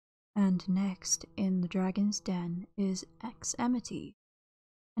And next in the Dragon's Den is xEmity,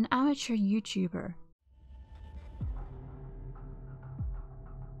 an amateur YouTuber.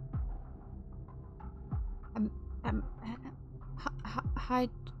 Hi,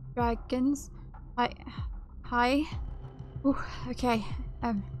 dragons. Hi. Ooh, okay.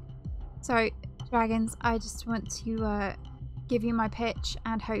 Sorry, dragons. I just want to give you my pitch,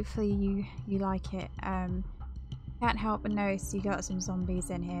 and hopefully you like it. Can't help but notice you got some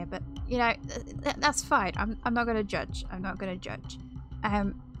zombies in here, but you know that's fine. I'm not gonna judge. I'm not gonna judge.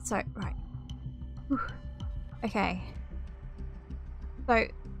 So right. Whew. Okay. So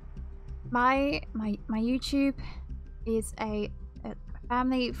my YouTube is a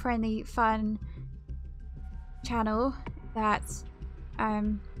family-friendly, fun channel that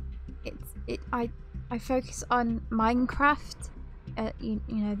I focus on Minecraft, you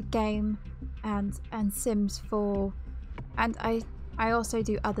know, the game, and Sims 4, and I also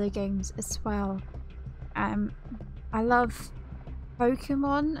do other games as well. I love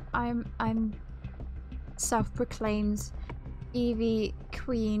Pokemon. I'm self-proclaimed Eevee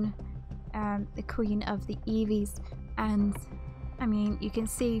queen, the queen of the Eevees, and I mean, you can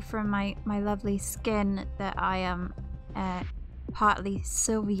see from my lovely skin that I am partly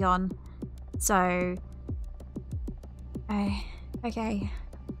Sylveon. So, okay.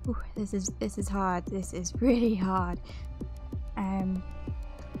 Ooh, this is hard. This is really hard.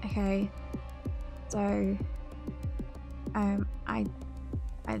 Okay. So, I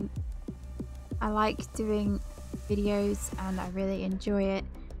like doing videos and I really enjoy it.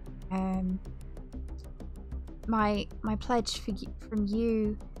 My pledge from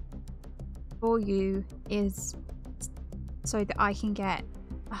you for you is so that I can get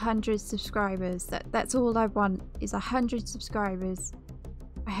 100 subscribers. That's all I want, is 100 subscribers.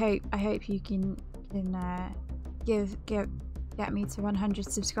 I hope you can get me to 100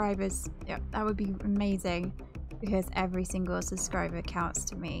 subscribers. Yeah, that would be amazing, because every single subscriber counts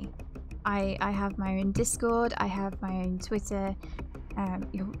to me. I have my own Discord, I have my own Twitter.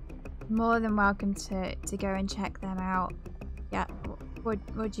 You're more than welcome to go and check them out. Yeah,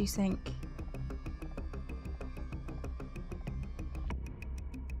 what do you think?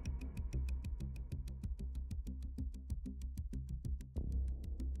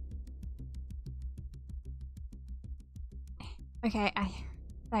 Okay,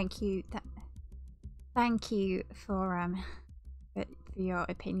 thank you. Thank you for your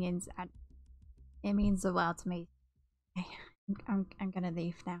opinions, and it means the world to me. Okay, I'm gonna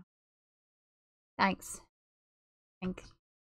leave now. Thanks. Thanks.